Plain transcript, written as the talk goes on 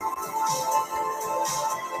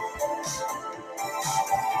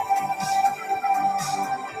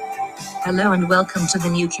Hello and welcome to the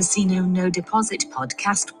New Casino No Deposit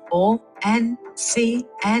Podcast, or NCND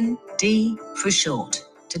for short.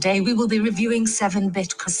 Today we will be reviewing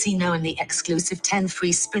 7-Bit Casino and the exclusive 10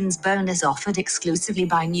 free spins bonus offered exclusively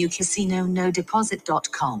by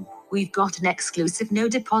newcasinonodeposit.com. We've got an exclusive no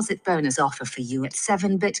deposit bonus offer for you at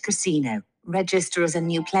 7-Bit Casino. Register as a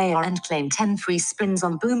new player and claim 10 free spins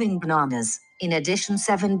on Booming Bananas. In addition,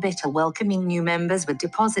 7-Bit are welcoming new members with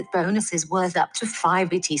deposit bonuses worth up to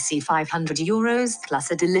 5 ETC €500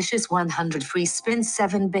 plus a delicious 100 free spins.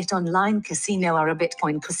 7-Bit Online Casino are a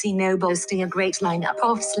Bitcoin casino boasting a great lineup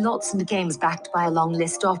of slots and games backed by a long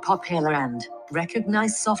list of popular and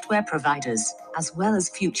recognized software providers, as well as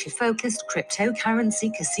future-focused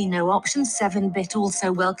cryptocurrency casino options. 7-Bit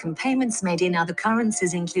also welcome payments made in other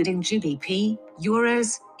currencies including GBP,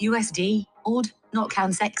 Euros, USD, AUD, NOK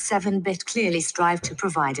and SEK. 7-Bit clearly strive to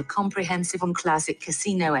provide a comprehensive and classic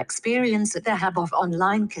casino experience at their hub of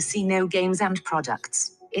online casino games and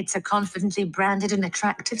products. It's a confidently branded and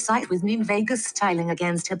attractive site with neon Vegas styling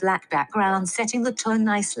against a black background setting the tone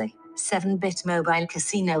nicely. 7-Bit Mobile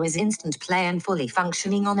Casino is instant play and fully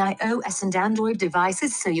functioning on iOS and Android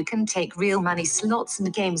devices, so you can take real money slots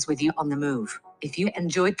and games with you on the move. If you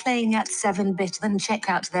enjoy playing at 7-Bit, then check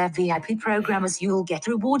out their VIP program, as you'll get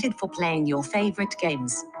rewarded for playing your favorite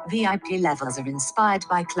games. VIP levels are inspired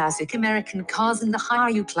by classic American cars, and the higher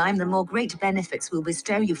you climb, the more great benefits will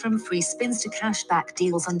bestow you, from free spins to cashback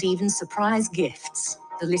deals and even surprise gifts.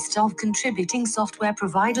 The list of contributing software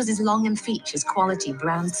providers is long and features quality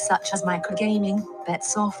brands such as Microgaming,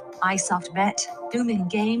 Betsoft, iSoftBet, Booming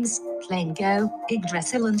Games, PlayGo,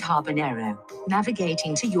 Yggdrasil and Habanero.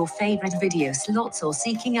 Navigating to your favorite video slots or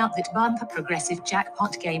seeking out that bumper progressive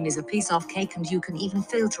jackpot game is a piece of cake, and you can even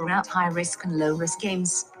filter out high-risk and low-risk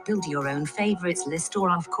games. Build your own favorites list,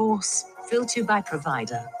 or of course, filter by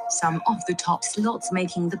provider. Some of the top slots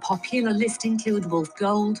making the popular list include Wolf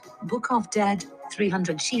Gold, Book of Dead,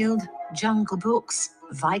 300 Shield, Jungle Books,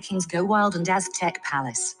 Vikings Go Wild and Aztec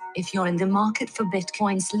Palace. If you're in the market for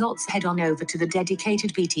Bitcoin slots, head on over to the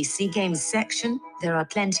dedicated BTC Games section. There are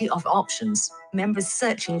plenty of options. Members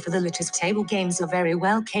searching for the latest table games are very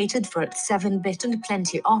well catered for at 7-Bit, and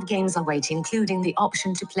plenty of games await, including the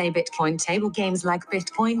option to play Bitcoin table games like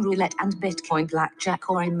Bitcoin Roulette and Bitcoin Blackjack,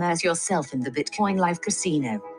 or immerse yourself in the Bitcoin Live Casino.